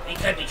open. He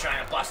could be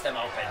trying to bust him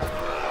open.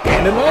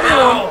 And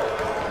another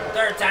one.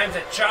 Third time's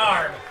a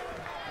charm.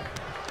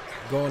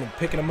 Going and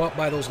picking him up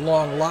by those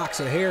long locks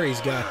of hair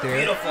he's got there.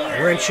 Beautiful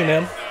hair. Wrenching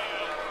him.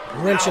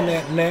 Wrenching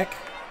that neck.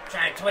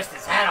 Trying to twist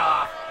his head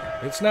off.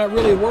 It's not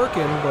really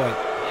working, but...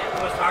 Yeah,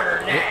 twist harder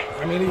than that.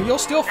 I mean, you'll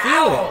still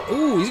feel it.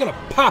 Ooh, he's going to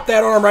pop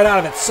that arm right out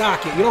of its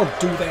socket. You don't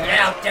do that. You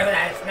don't do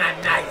that. It's not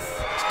nice.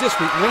 It's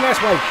that's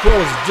why Crow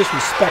is a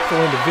disrespectful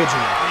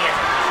individual. He is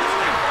a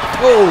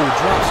disrespectful. Oh,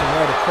 drops him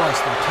right across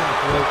the top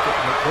rope.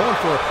 Going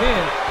for a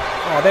pin.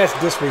 Oh, that's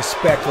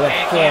disrespectful.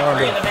 That forearm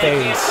to the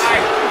face.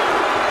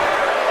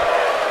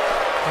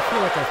 I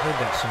feel like I've heard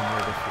that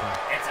somewhere before.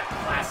 It's a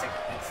classic.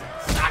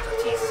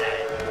 Socrates said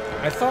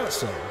it. I thought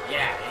so.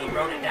 Yeah, he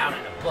wrote it down in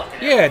a book.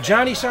 Yeah,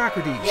 Johnny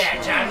Socrates.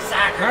 Yeah, Johnny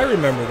Socrates. I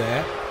remember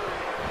that.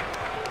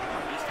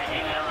 He used to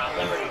hang out around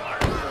Liberty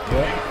Park.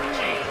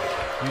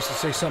 Yep. Used to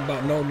say something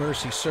about no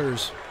mercy,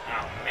 sirs.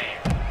 Oh, man.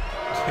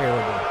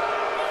 Terrible.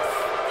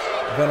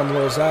 Venom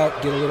rolls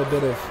out, get a little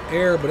bit of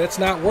air, but it's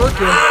not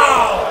working.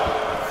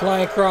 Oh!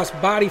 Flying cross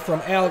body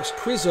from Alex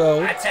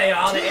Crizzo. I tell you,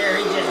 all the air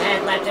he just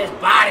had left his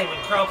body when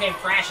Crow came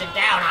crashing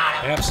down on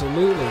him.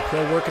 Absolutely.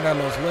 Crow working on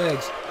those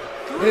legs.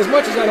 And as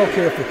much as I don't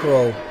care for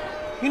Crow,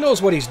 he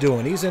knows what he's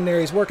doing. He's in there,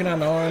 he's working on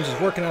the arms, he's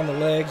working on the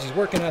legs, he's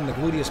working on the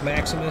gluteus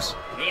maximus.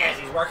 He is,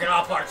 he's working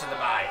all parts of the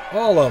body.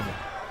 All of them.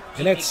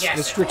 And it's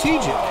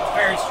strategic. It's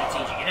very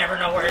strategic. You never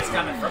know where it's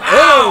coming from.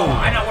 Oh!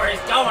 I know where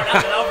he's going, up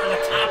and over the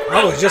top rope.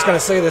 I was just going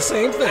to say the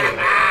same thing.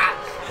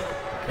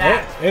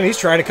 And he's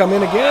trying to come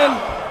in again.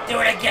 Do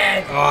it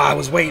again. Oh, I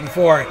was waiting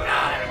for it.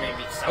 That made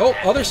me so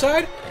happy. Other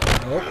side?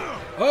 Nope.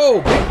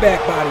 Oh, big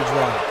back body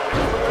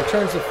drop.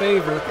 Returns the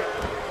favor.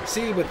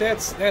 See, but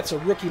that's a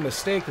rookie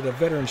mistake that a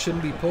veteran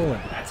shouldn't be pulling.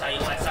 I tell you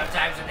what,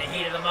 sometimes in the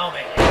heat of the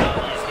moment, you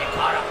just get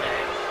caught up in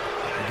it.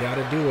 You got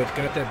to do it.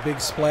 Got that big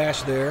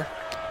splash there.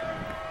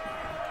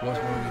 What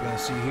are we going to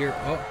see here?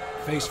 Oh,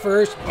 face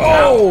first.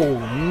 Oh,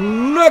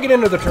 nugget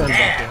into the turnbuckle.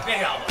 Yeah,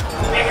 big elbow.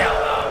 Big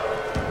elbow.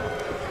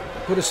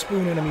 Put a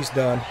spoon in him, he's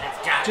done.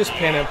 Just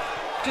pin him.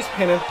 Just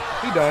pin him.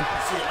 He done.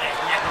 See the man's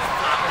neck was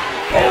flopping.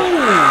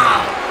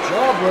 Oh,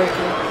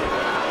 jawbreaker.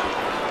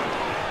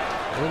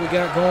 What do we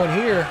got going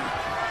here?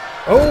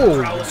 Oh,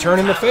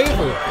 returning the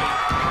favor.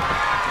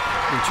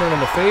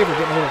 Returning the favor,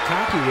 getting a little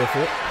cocky with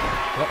it.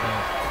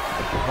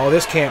 Uh-oh. Oh,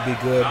 this can't be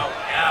good. Oh,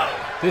 no.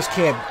 This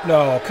can't.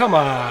 No, come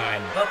on.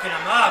 Hooking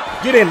him up.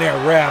 Get in there,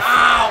 ref.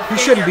 Oh, he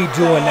shouldn't be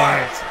doing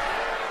that.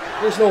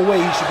 There's no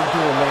way he should be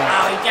doing that.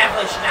 Oh, he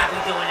definitely should not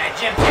be doing that.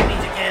 Jim Tim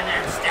needs to get in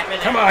there and step in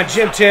there. Come on,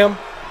 Jim Tim.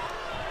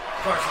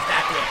 Of course, he's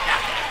not doing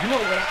nothing. You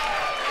know what?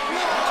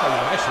 I'll tell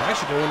you what I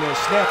should go in there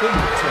and snap into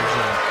Tim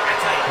Jim.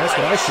 That's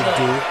what I should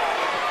do.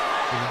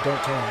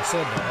 Don't tell him I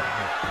said that.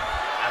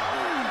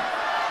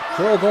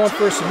 Crow going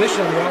for a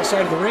submission on the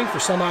outside of the ring for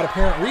some odd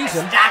apparent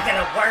reason. It's not going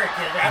to work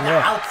because they're on the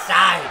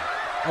outside.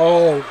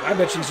 Oh, I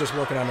bet she's just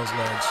working on those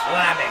legs. Well,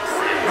 that makes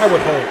sense. I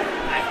would hope.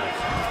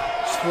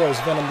 Just throws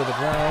Venom to the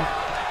ground.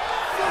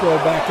 Crow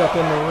back up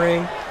in the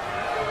ring.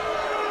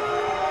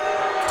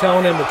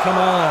 Telling him to come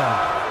on.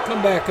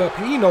 Come back up.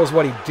 He knows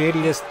what he did.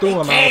 He just threw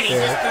him out there. He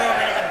just threw him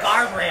into the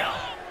guardrail.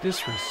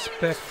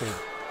 Disrespectful.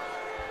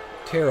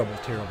 Terrible,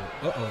 terrible.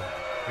 Uh-oh.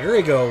 Here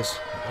he goes.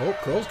 Oh,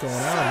 Crow's going on.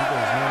 He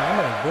goes, man, I'm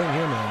going to bring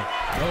him in.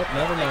 Nope,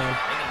 never mind.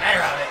 Making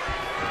better of it.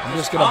 I'm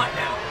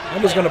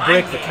just gonna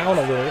break the count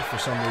a little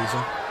for some reason.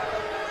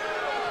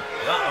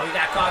 Uh-oh, he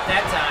got caught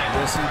that time.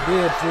 Yes, he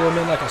did. Threw him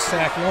in like a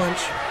sack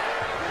lunch.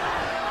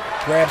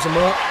 Grabs him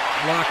up.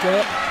 Lock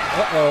up.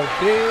 Uh-oh.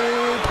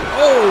 Big.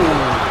 Oh!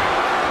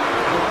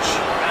 Ouch.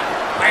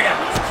 Right up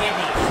his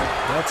kidneys.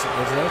 That's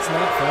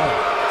not fun.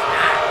 It's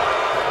not.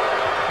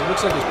 It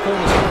looks like he's pulling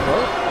his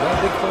rope. That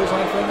big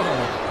clothesline from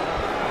behind.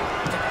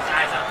 Took his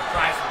eyes off the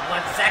prize for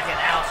 1 second.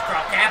 Alex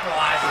Crow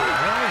capitalized.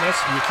 Well,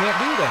 you can't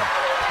do that.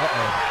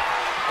 Uh-oh.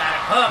 Got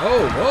him hooked.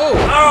 Oh, whoa.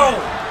 Oh!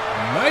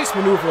 Nice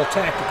maneuver of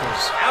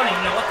tacticals. I don't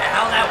even know what the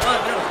hell that was,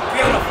 but it was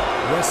beautiful.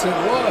 Yes, it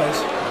was.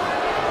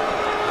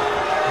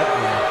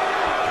 Uh-oh.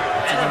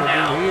 What's he Venom gonna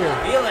now. do here?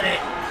 Feeling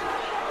it.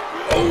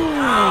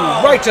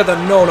 Oh, right to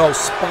the no-no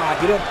spot.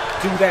 You don't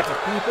do that to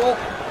people.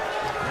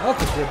 Malt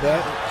did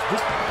that.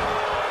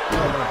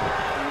 Oh,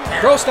 no.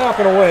 Crow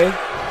stomping away.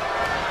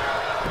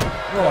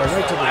 Oh,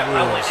 right to the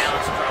wheels.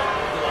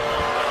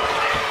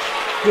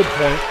 Good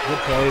point.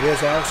 Good point. It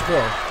is Alex Crow.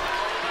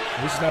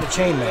 At least it's not a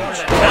chain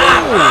match.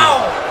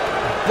 Oh!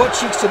 Butt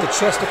cheeks to the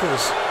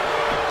chesticles.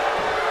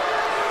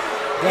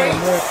 Got him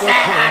right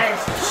there.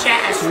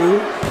 2,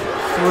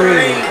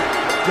 3.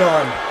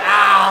 Done.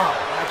 Ow!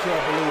 I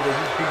can't believe that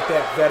he beat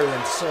that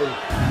veteran so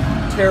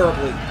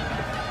terribly.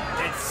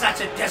 In such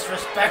a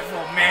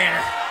disrespectful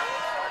manner.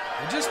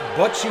 Just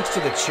butt cheeks to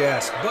the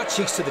chest. Butt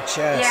cheeks to the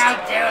chest. Yeah,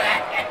 I'll do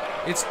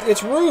it.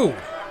 It's rude.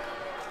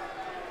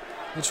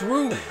 It's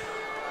rude.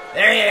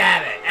 There you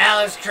have it.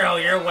 Alex Crow,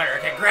 your winner.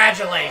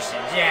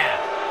 Congratulations, yeah.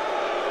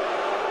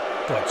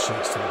 Butt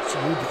cheeks to the chest.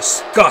 You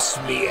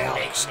disgust me,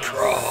 Alex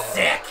Crow.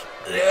 Sick.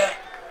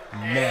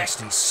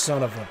 Nasty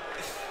son of a...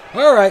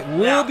 All right,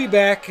 we'll be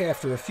back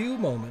after a few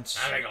moments.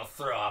 I'm gonna go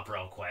throw up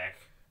real quick.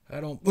 I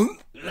don't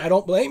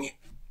blame you.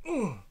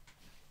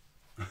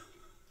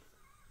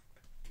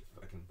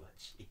 Fucking butt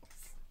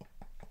cheeks.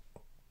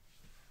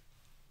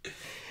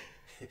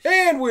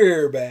 And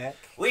we're back.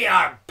 We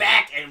are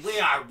back and we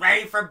are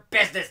ready for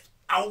business.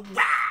 All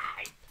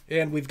right.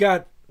 And we've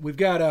got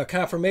a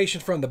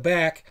confirmation from the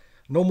back.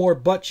 No more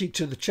butt cheek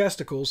to the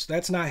chesticles.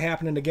 That's not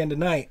happening again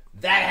tonight.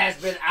 That has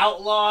been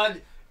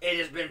outlawed. It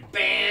has been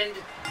banned.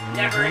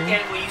 Never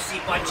again will you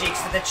see butt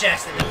cheeks to the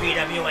chest in the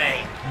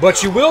PWA.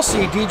 But you will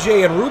see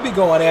DJ and Ruby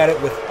going at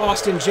it with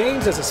Austin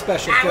James as a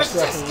special I guest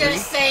was just referee. gonna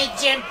say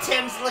Jim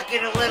Tim's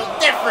looking a little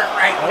different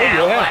right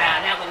now, yeah. but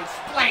that would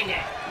explain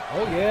it.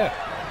 Oh, yeah.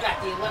 Got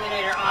the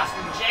Eliminator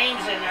Austin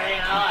James in there, you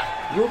know.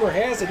 Rumor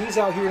has it he's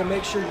out here to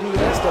make sure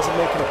DS doesn't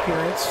make an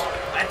appearance.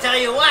 I tell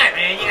you what,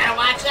 man, you gotta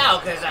watch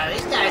out, because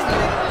these guys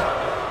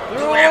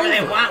do whatever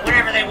they want,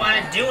 whenever they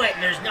want to do it,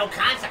 and there's no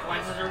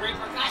consequences or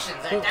repercussions.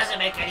 It doesn't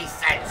make any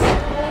sense.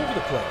 All over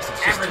the place.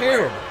 It's just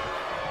terrible.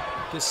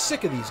 Just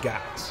sick of these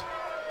guys.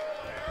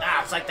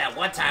 Ah, it's like that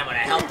one time when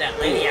I helped that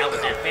lady out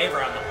with that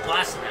favor on the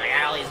bus, and I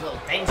got all these little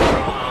things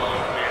crawling all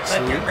over me. I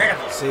couldn't get rid of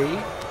them.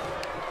 See?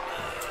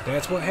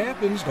 That's what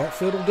happens. Don't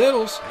fiddle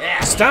diddles. Yeah.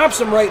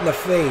 Stomps him right in the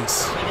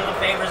face. We doing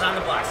favors on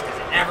the bus, because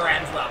it never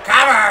ends well.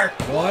 Cover!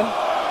 One.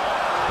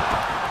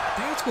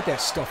 That's what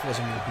that stuff was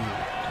in your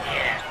beard.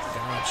 Yeah.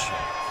 Gotcha.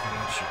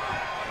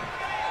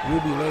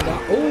 Ruby laid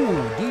out.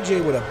 Oh,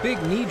 DJ with a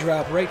big knee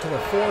drop right to the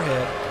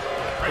forehead.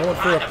 Going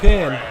for a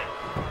pin.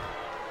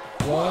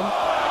 One.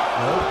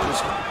 Nope,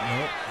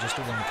 just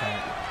a one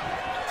count.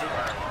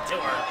 Two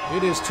her.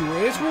 It is two.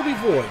 It's Ruby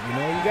Void. You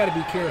know, you got to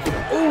be careful.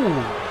 Oh,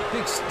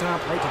 big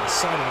stomp right to the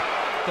side of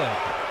the.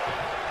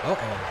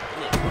 Uh-oh.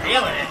 He's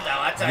feeling it, though.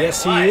 I tell you what.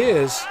 Yes, he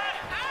is.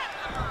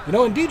 You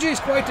know, and DJ's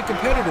quite the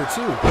competitor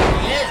too.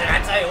 He is, and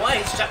I tell you what,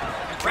 he's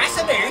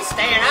impressive here. He's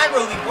staying on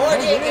Ruby Void.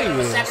 He ain't giving him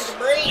a second to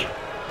breathe.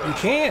 You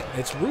can't.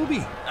 It's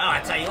Ruby. Oh, I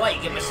tell you what,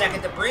 you give him a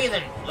second to breathe,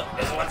 and look,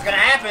 this is what's gonna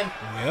happen.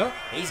 Yeah.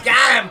 He's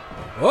got him.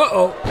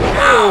 Uh-oh.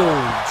 Oh,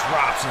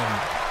 drops him.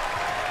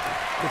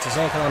 Gets his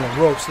ankle on the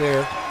ropes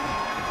there.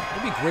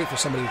 It'd be great for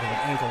somebody with an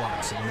ankle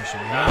lock submission.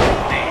 Right?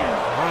 Oh, man.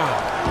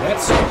 Wow.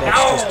 That's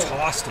just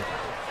tossed it.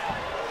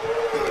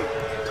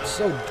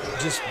 So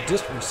just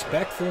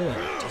disrespectful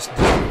and just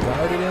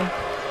disregarded him.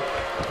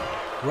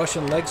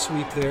 Russian leg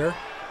sweep there.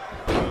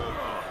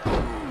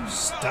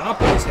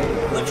 Stomping his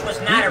head. Which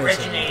was not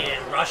originated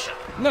in Russia.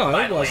 No,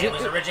 by it the way. wasn't. It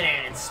was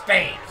originated in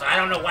Spain, so I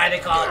don't know why they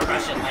call it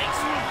Russian leg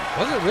sweep.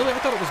 Was it really? I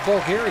thought it was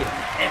Bulgaria.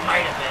 It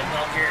might have been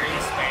Bulgaria,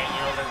 Spain,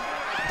 you know,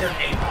 they're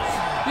neighbors.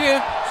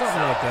 Yeah,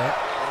 something like that.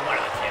 One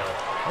of the two.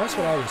 That's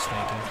what I was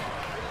thinking.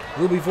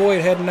 Ruby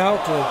Void heading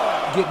out to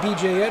get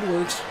DJ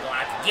Edwards. We'll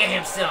have to get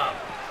him some.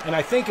 And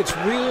I think it's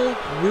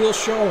real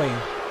showing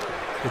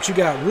that you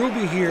got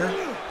Ruby here,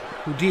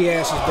 who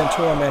Diaz has been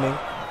tormenting.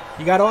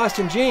 You got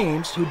Austin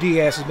James, who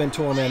Diaz has been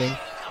tormenting.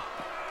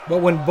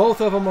 But when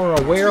both of them are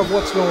aware of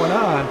what's going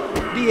on,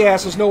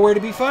 Diaz is nowhere to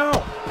be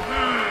found.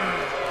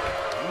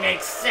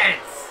 Makes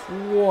sense.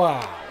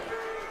 Wow.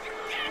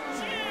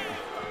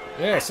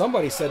 Yeah,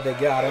 somebody said they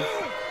got him.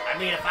 I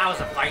mean, if I was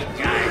a fighting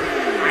guy,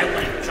 I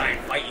wouldn't try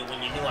and fight you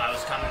when you knew I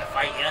was coming to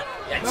fight you.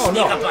 I'd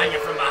sneak up on you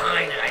from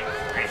behind and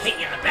I'd hit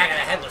you in the back of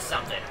the head with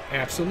something.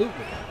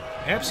 Absolutely.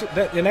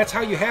 And that's how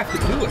you have to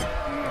do it.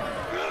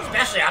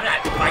 Especially, I'm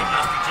not fighting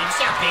Austin James.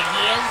 See how big he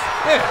is?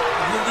 Yeah.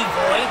 Ruby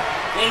Void?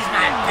 Yeah, he's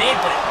not big,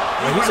 but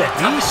he's one a of the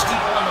toughest beast.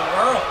 people in the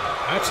world.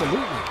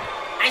 Absolutely.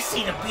 I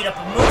seen him beat up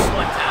a moose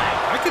one time.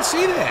 I could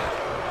see that.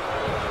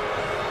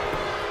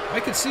 I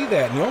could see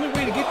that. And the only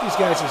way to get these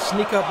guys is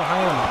sneak up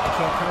behind them. The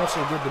camp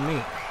counselor did to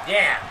me.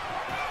 Yeah.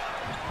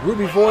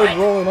 Ruby Void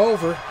rolling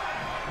over,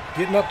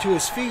 getting up to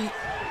his feet,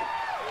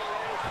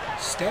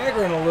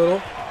 staggering a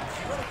little.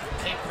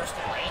 Camp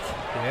Crystal Lake.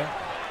 Yeah.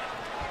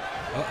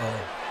 Uh-oh.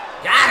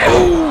 Got him.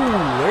 Oh,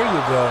 there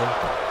you go.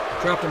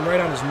 Dropped him right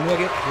on his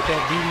nugget with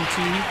that DDT.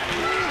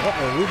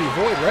 Uh-oh, Ruby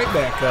Void right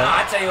back Oh, up.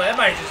 I tell you what,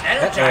 everybody just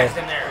energized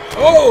him there.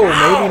 Oh, Ow.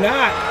 maybe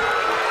not.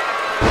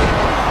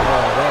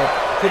 Oh, that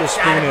put a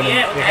spoon in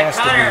him. It has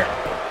to be.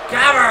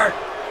 Cover.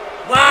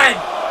 1,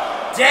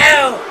 2.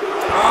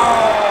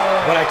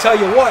 Oh. But I tell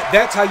you what,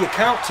 that's how you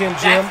count, Tim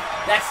Jim.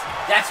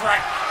 That's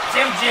right.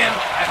 Jim,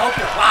 I hope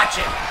you're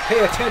watching. Pay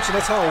attention,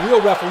 that's how a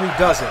real referee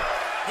does it.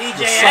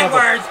 DJ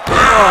Edwards.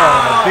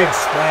 Oh, big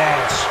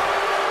splash.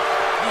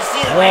 You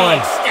see the way he 1,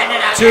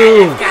 extended out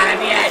 2,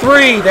 there?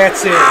 3,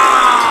 that's it.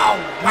 Oh,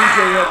 wow.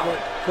 DJ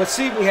Edwards. But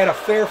see, we had a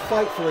fair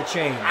fight for a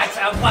change.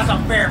 It was a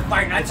fair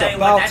fight, and I tell you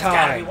what, that's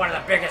got to be one of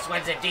the biggest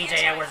wins in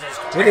DJ Edwards'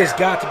 career. It has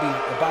got to be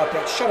about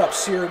that. Shut up,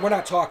 Siri. We're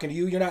not talking to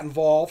you. You're not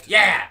involved.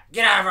 Yeah,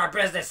 get out of our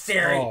business,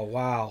 Siri. Oh,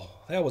 wow.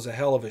 That was a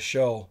hell of a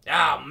show.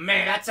 Oh,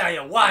 man, I tell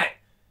you what.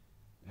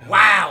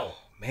 Wow. Oh,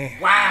 man.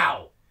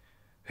 Wow.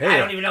 Hey. I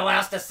don't even know what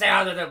else to say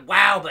other than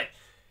wow, but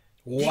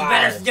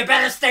wow. You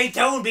better stay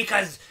tuned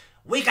because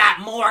we got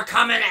more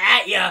coming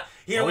at you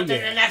here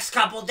within the next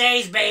couple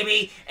days,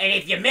 baby. And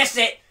if you miss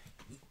it,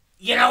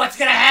 you know what's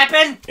going to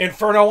happen?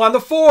 Inferno on the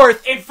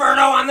 4th.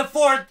 Inferno on the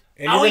 4th.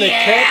 And you're going to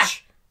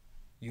catch,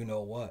 you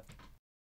know what.